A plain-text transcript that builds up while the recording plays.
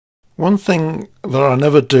One thing that I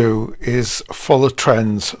never do is follow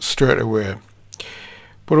trends straight away.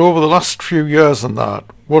 But over the last few years and that,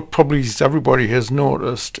 what probably everybody has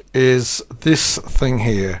noticed is this thing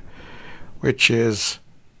here, which is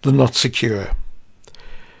the not secure.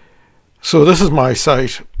 So this is my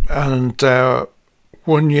site, and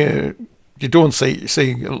when you don't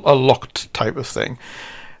see a locked type of thing.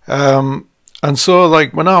 And so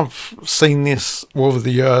like when I've seen this over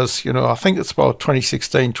the years, you know, I think it's about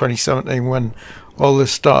 2016, 2017 when all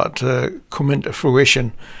this started to come into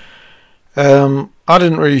fruition. I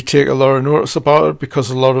didn't really take a lot of notice about it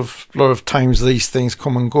because a lot of times these things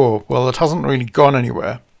come and go. Well, it hasn't really gone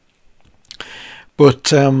anywhere.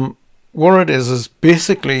 But what it is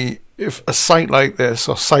basically, if a site like this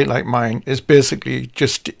or site like mine is basically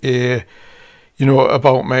just a, you know,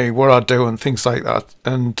 about me, what I do and things like that,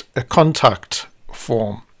 and a contact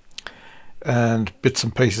form and bits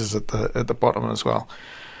and pieces at the bottom as well.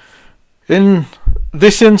 In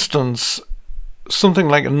this instance, something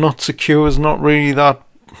like a not secure is not really that,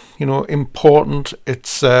 you know, important.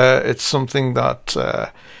 It's something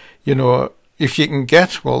that you know, if you can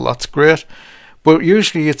get, well, that's great. But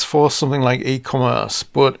usually it's for something like e-commerce.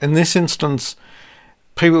 But in this instance,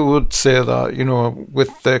 people would say that, you know,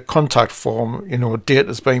 with the contact form, you know, data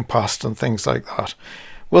is being passed and things like that.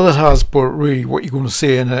 Well, it has, but really what you're going to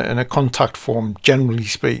see in a contact form, generally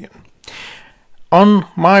speaking. On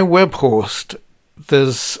my web host,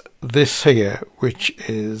 there's this here, which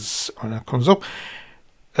is, when it comes up,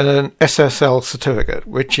 an SSL certificate,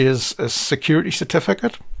 which is a security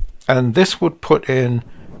certificate. And this would put in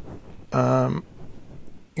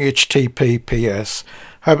HTTPS,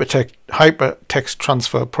 Hypertext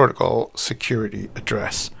Transfer Protocol security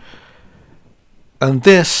address, and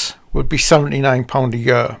this would be £79 a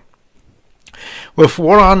year. Well, for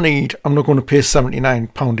what I need, I'm not going to pay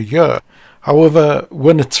 £79 a year. However,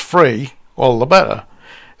 when it's free, all the better.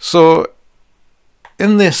 So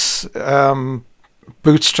in this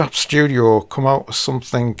Bootstrap Studio come out with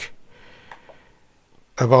something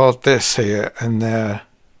about this here in their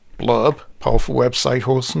blurb: powerful website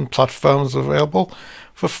hosting platforms available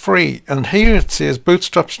for free. And here it says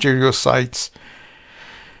Bootstrap Studio Sites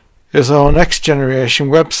is our next generation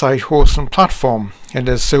website hosting platform. It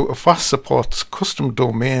is super fast, supports custom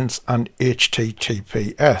domains and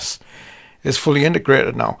HTTPS. Is fully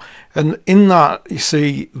integrated now. And in that, you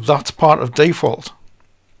see, that's part of default.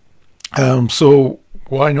 So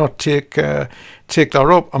why not take that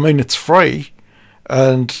up? I mean, it's free,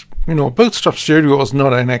 and you know, Bootstrap Studio is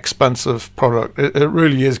not an expensive product. It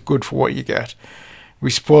really is good for what you get. We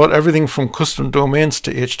support everything from custom domains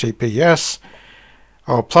to HTTPS.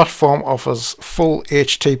 Our platform offers full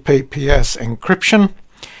HTTPS encryption.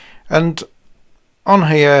 And on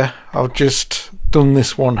here, I've just done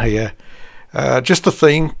this one here. Just a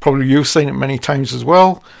theme, probably you've seen it many times as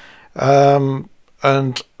well. And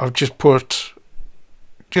I've just put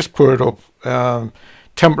it up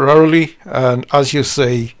temporarily, and as you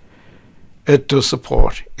see, it does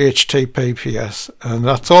support HTTPS, and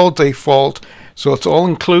that's all default, so it's all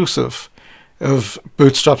inclusive of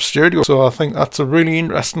Bootstrap Studio. So I think that's a really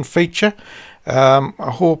interesting feature. I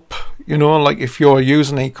hope, you know, like if you're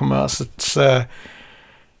using e-commerce, it's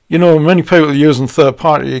you know, many people are using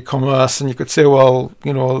third-party e-commerce, and you could say, well,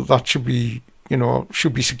 you know, that should be, you know,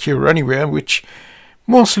 should be secure anyway, which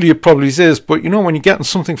mostly it probably is. But you know, when you're getting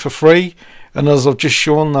something for free, and as I've just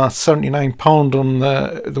shown, that £79 on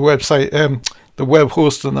the website, the web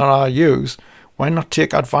hosting that I use, why not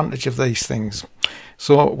take advantage of these things?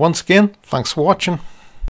 So once again, thanks for watching.